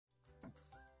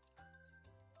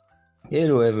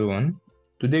Hello everyone.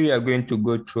 Today we are going to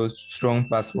go through strong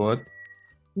password,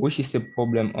 which is a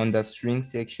problem on the string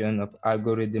section of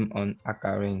algorithm on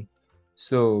HackerRank.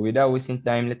 So without wasting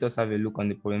time, let us have a look on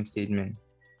the problem statement.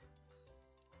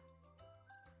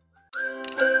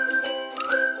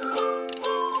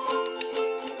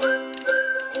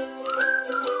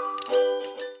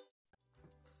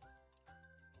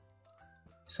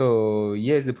 So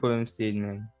here's the problem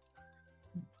statement.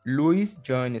 Louis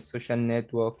joined a social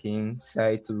networking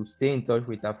site to stay in touch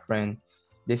with a friend.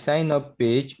 The sign-up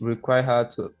page requires her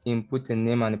to input a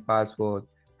name and a password.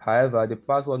 However, the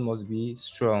password must be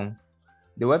strong.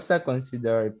 The website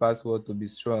considers a password to be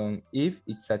strong if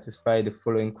it satisfies the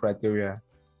following criteria.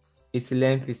 Its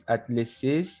length is at least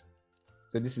 6.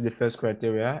 So this is the first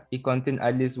criteria. It contains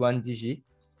at least 1 digit.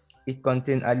 It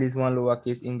contains at least 1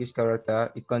 lowercase English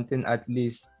character. It contains at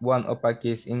least 1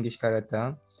 uppercase English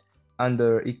character. And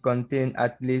it contains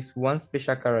at least 1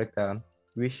 special character,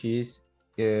 which is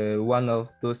one of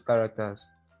those characters.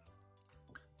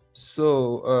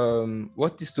 So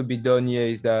what is to be done here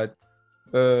is that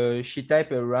she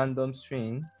typed a random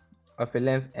string of a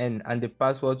length n and the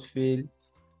password failed,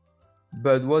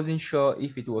 but wasn't sure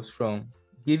if it was strong.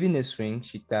 Given a string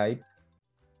she typed,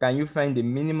 can you find the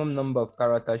minimum number of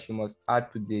characters she must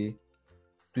add to the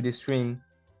string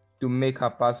to make her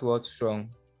password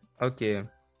strong? Okay,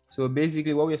 so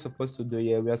basically what we're supposed to do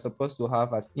here, we are supposed to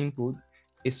have as input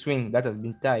a string that has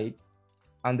been typed,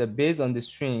 and based on the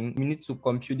string, we need to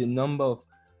compute the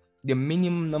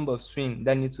minimum number of string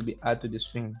that needs to be added to the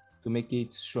string to make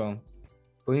it strong.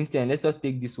 For instance, let's just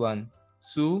take this one,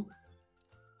 2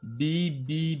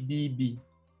 BBBB.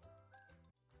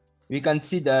 We can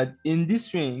see that in this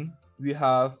string, we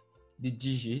have the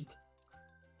digit.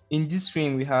 In this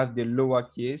string, we have the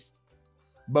lowercase,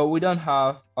 but we don't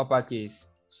have uppercase.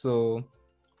 So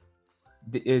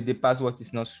the password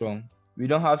is not strong. We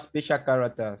don't have special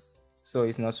characters, so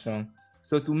it's not strong.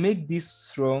 So to make this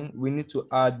strong, we need to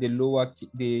add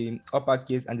the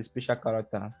uppercase and the special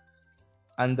character.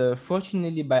 And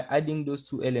fortunately, by adding those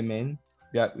 2 elements,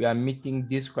 we are meeting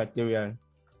this criteria.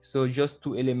 So just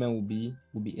 2 elements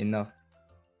will be enough.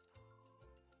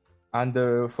 And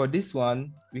for this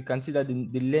one, we can see that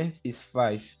the length is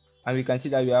 5, and we can see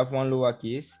that we have 1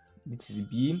 lowercase, this is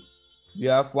B. We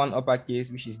have 1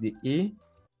 uppercase, which is the A.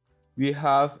 We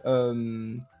have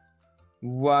 1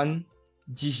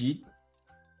 digit.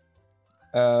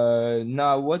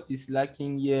 Now what is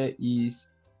lacking here is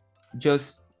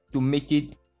just to make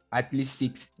it at least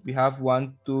 6. We have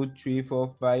 1, 2, 3, 4,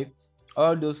 5.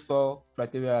 All those 4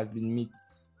 criteria has been met.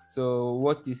 So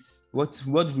what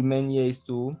remains here is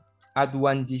to add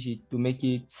 1 digit to make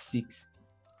it 6.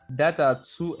 That are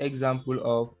 2 examples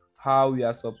of how we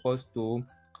are supposed to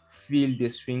fill the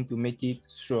string to make it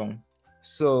strong.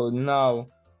 So now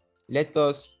let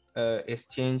us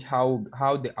exchange how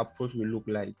the approach will look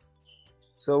like.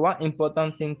 So one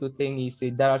important thing to think is a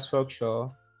data structure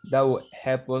that will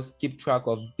help us keep track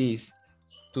of this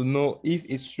to know if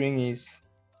a string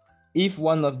if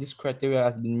one of these criteria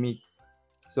has been met.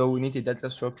 So we need a data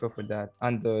structure for that.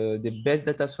 And the best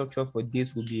data structure for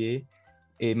this will be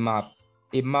a map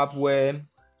where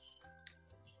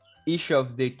each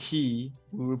of the key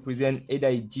will represent either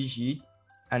a digit,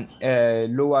 and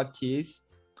lowercase,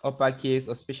 uppercase,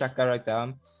 or special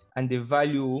character, and the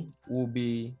value will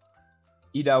be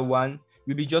either 1,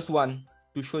 will be just 1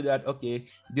 to show that, okay,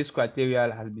 this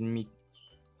criteria has been met.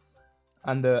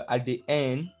 And at the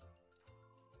end,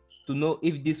 to know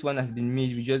if this one has been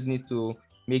met, we just need to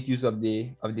make use of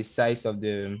the size of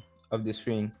the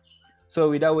string.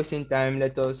 So without wasting time,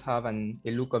 let us have a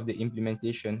look of the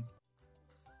implementation.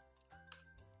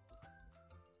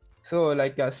 So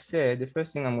like I said, the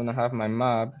first thing I'm going to have my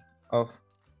map of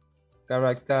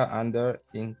character under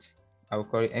int. I will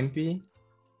call it MP.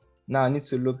 Now I need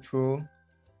to look through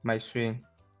my string.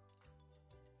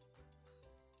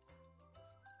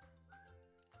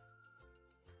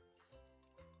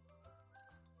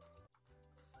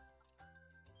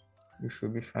 You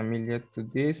should be familiar to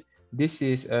this. This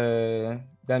is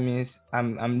that means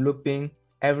I'm looping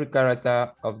every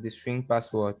character of the string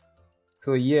password.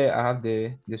 So here I have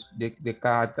the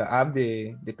character. I have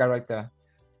the character,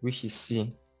 which is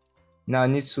C. Now I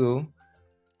need to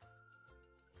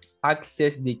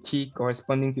access the key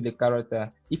corresponding to the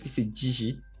character. If it's a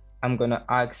digit, I'm gonna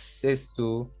access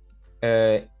to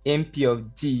MP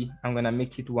of D. I'm gonna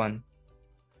make it 1.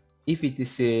 If it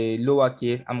is a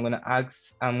lowercase, I'm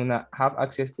gonna have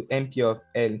access to MP of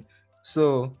L.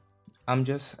 So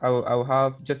I'll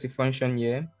have just a function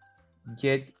here,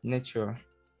 get nature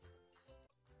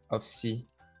of C,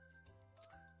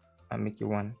 and make it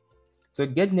 1. So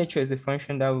get nature is the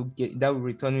function that will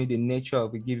return me the nature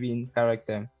of a given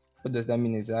character. What does that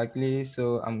mean exactly?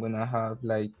 So I'm gonna have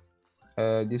like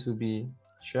this will be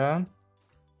char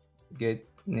get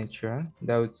nature,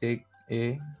 that will take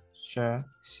a char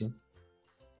c.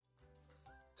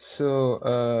 So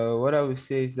what I will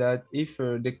say is that if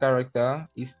the character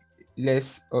is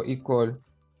less or equal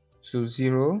to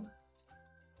 0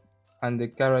 and the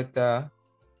character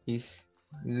is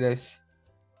less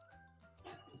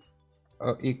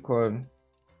or equal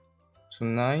to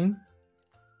 9,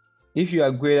 if you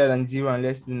are greater than 0 and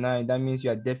less than 9, that means you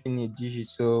are definitely a digit.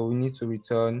 So we need to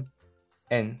return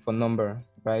n for number,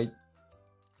 right?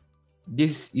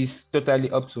 This is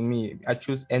totally up to me. I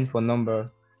choose n for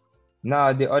number.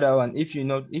 Now the other one, if you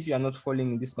are not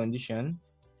falling in this condition,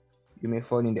 you may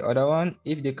fall in the other one.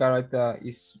 If the character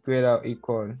is greater or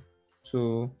equal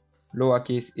to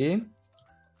lowercase a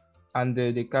and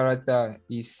the character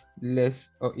is less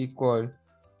or equal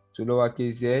to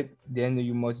lowercase z, then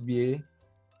you must be a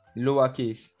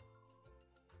lowercase.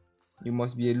 You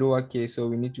must be a lowercase, so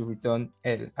we need to return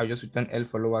L. I just return L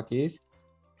for lowercase.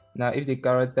 Now, if the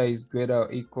character is greater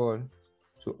or equal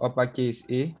to uppercase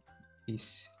A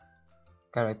is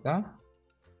character,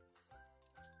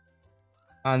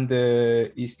 and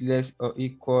is less or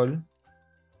equal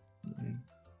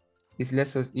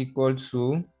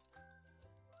to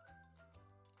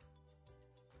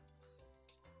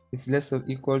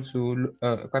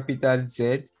capital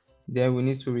Z, then we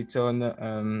need to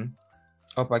return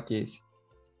uppercase.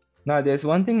 Now, there's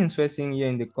one thing interesting here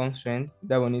in the constraint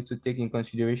that we need to take in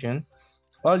consideration.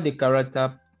 All the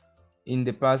characters in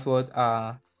the password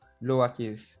are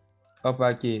lowercase,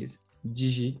 uppercase,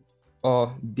 digit,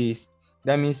 or this.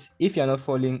 That means if you're not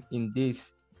falling in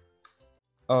this,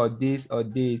 or this, or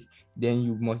this, then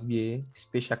you must be a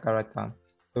special character.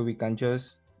 So we can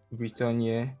just return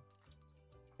here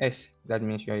S. That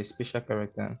means you're a special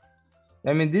character.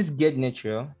 I mean, this get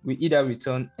nature, we either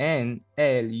return N,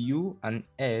 L, U, and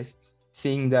S,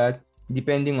 saying that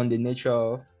depending on the nature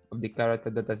of the character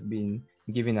that has been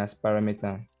given as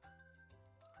parameter.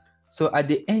 So at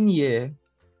the end here,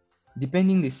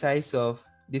 depending the size of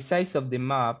the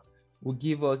map will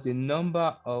give us the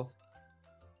number of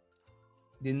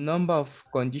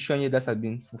condition here that has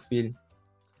been fulfilled.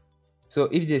 So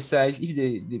if the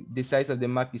size of the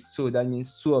map is 2, that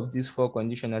means 2 of these 4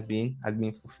 conditions has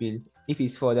been fulfilled. If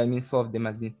it's 4, that means 4 of them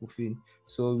has been fulfilled.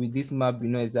 So with this map, we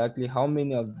know exactly how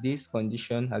many of these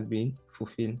conditions has been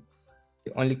fulfilled.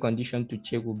 The only condition to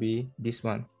check will be this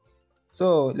one.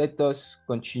 So let us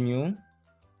continue.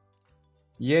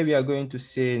 Here we are going to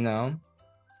say now,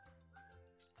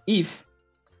 if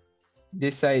the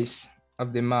size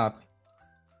of the map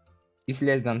is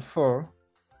less than 4,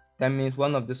 that means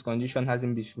one of those conditions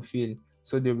hasn't been fulfilled.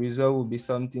 So the result will be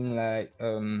something like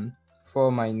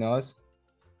 4 minus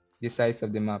the size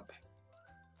of the map.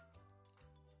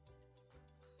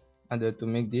 And to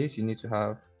make this, you need to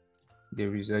have the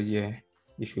result here.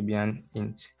 It should be an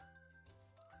int.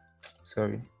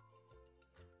 Sorry.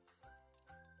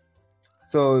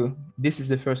 So this is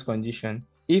the first condition.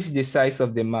 If the size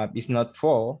of the map is not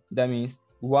 4, that means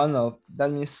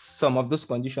some of those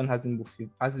conditions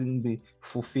hasn't been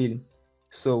fulfilled.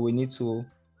 So we need to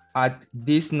add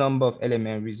this number of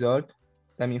element result.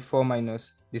 That means 4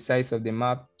 minus the size of the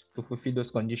map to fulfill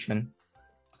those conditions.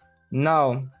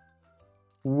 Now,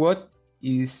 what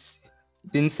is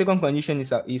the second condition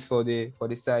is for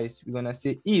the size. We're gonna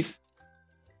say if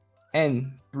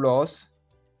n plus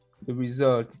the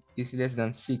result is less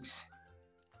than 6.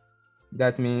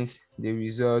 That means the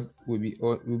result will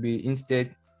be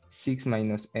instead 6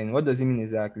 minus n. What does it mean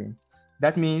exactly?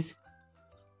 That means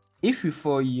if we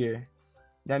fall here,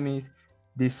 that means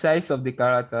the size of the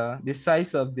character, the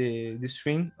size of the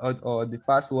string or the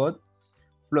password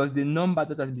plus the number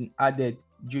that has been added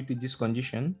due to this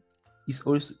condition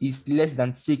is less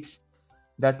than 6.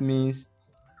 That means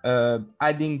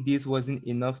adding this wasn't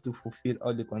enough to fulfill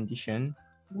all the condition.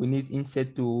 We need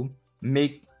instead to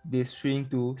make the string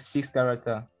to 6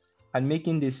 character, and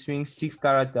making the string 6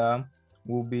 character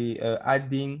will be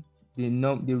adding the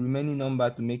remaining number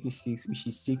to make it 6, which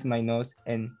is 6 minus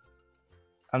n.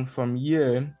 And from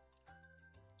here,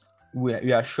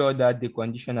 we are sure that the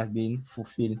condition has been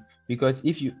fulfilled, because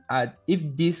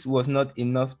if this was not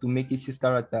enough to make it 6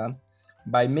 character,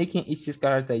 by making each 6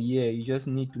 character here, you just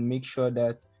need to make sure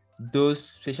that those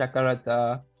special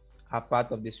character are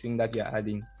part of the string that you are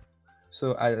adding.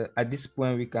 So at this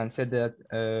point, we can say that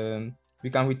we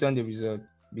can return the result,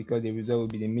 because the result will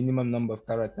be the minimum number of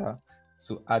character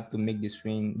to add to make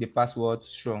the password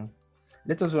strong.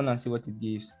 Let us run and see what it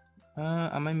gives.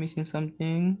 Am I missing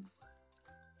something?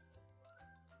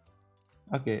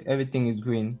 Okay, everything is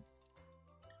green.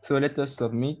 So let us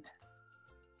submit.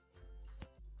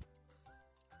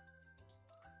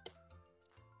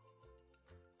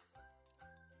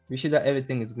 We see that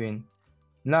everything is green.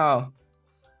 Now,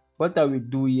 what I will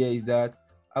do here is that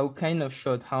I will kind of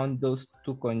shorthand those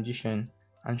two conditions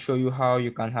and show you how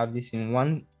you can have this in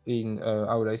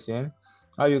how would I say,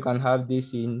 how you can have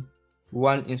this in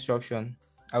one instruction.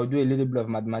 I will do a little bit of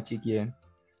mathematics here.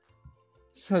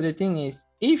 So the thing is,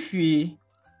 if we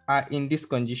are in this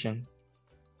condition,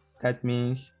 that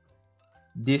means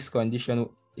this condition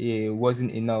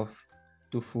wasn't enough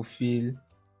to fulfill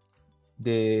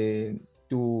the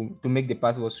to make the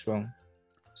password strong.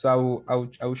 So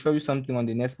I will show you something on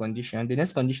the next condition. The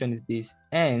next condition is this: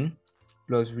 n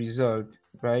plus result,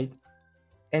 right?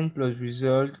 N plus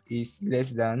result is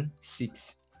less than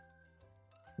 6,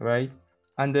 right?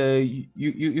 And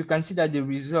you can see that the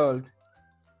result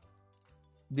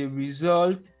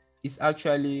is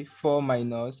actually 4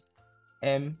 minus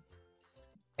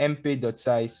mp dot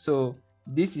size. So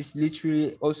this is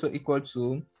literally also equal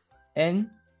to n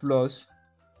plus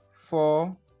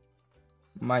 4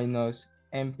 minus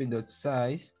mp dot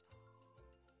size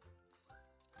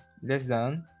less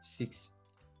than 6.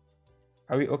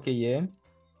 Are we okay here?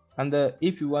 And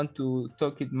if you want to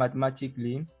talk it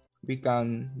mathematically, we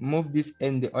can move this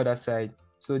n the other side.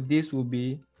 So this will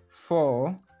be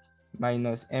 4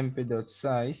 minus mp dot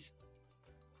size,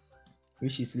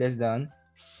 which is less than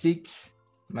 6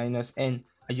 minus n.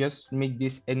 I just make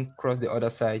this n cross the other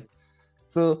side.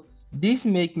 So this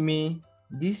lead me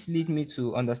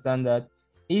to understand that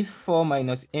if 4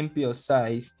 minus mp of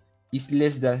size is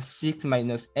less than 6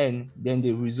 minus n, then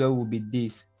the result will be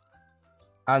this.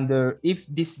 And if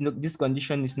this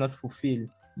condition is not fulfilled,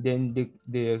 then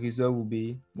the result will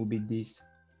be this.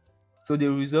 So the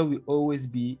result will always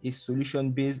be a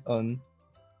solution based on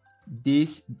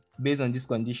this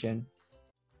condition.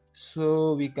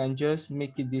 So we can just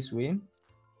make it this way.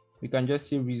 We can just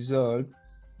say result,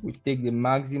 we take the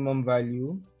maximum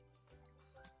value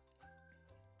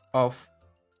of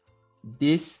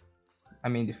this, I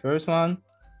mean the first one,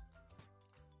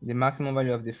 the maximum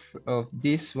value of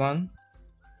this one,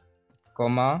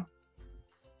 comma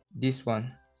this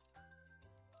one,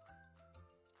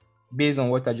 based on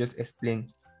what I just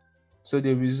explained. So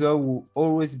the result will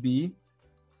always be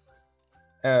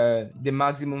the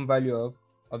maximum value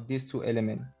of these two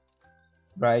elements,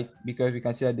 right? Because we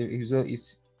can see that the result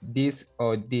is this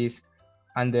or this,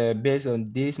 and based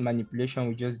on this manipulation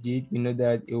we just did, we know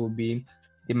that it will be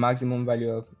the maximum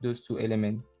value of those two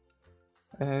elements.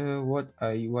 Why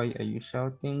are you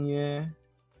shouting here?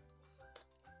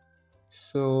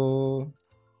 So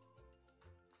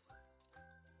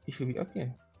it should be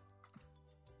okay.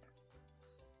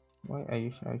 Why are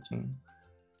you shouting?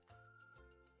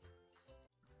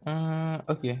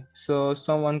 Okay, so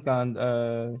someone can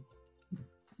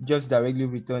just directly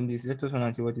return this. Let us run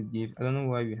and see what it gives. I don't know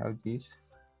why we have this.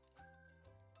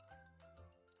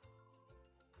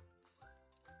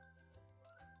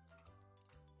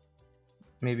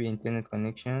 Maybe internet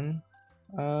connection.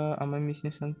 Am I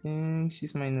missing something?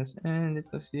 6 minus n.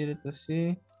 Let us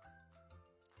see.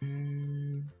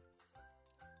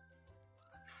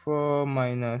 4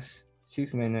 minus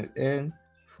 6 minus n.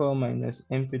 4 minus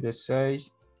mp the size.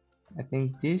 I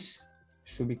think this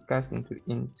should be cast into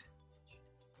int.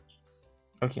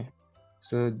 Okay,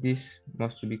 so this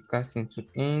must be cast into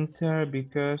int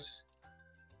because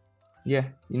yeah,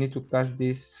 you need to cast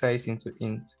this size into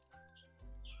int.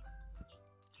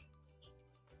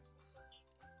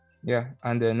 Yeah,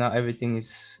 and now everything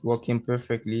is working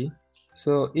perfectly.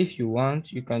 So if you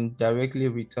want, you can directly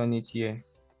return it here.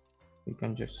 You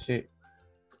can just say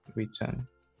return,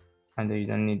 and then you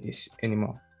don't need this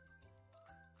anymore.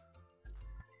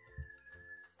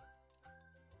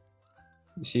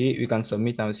 You see, we can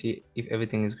submit and see if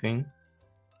everything is green.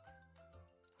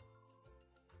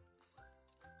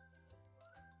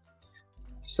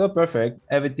 So perfect,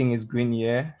 everything is green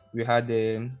here. We had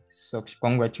a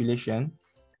congratulations.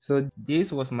 So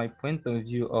this was my point of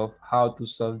view of how to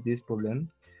solve this problem.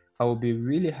 I will be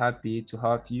really happy to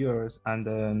have yours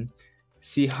and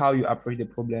see how you approach the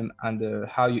problem and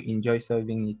how you enjoy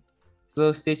solving it.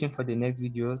 So stay tuned for the next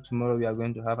video. Tomorrow we are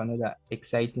going to have another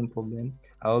exciting problem.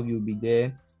 I hope you'll be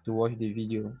there to watch the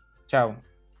video. Ciao.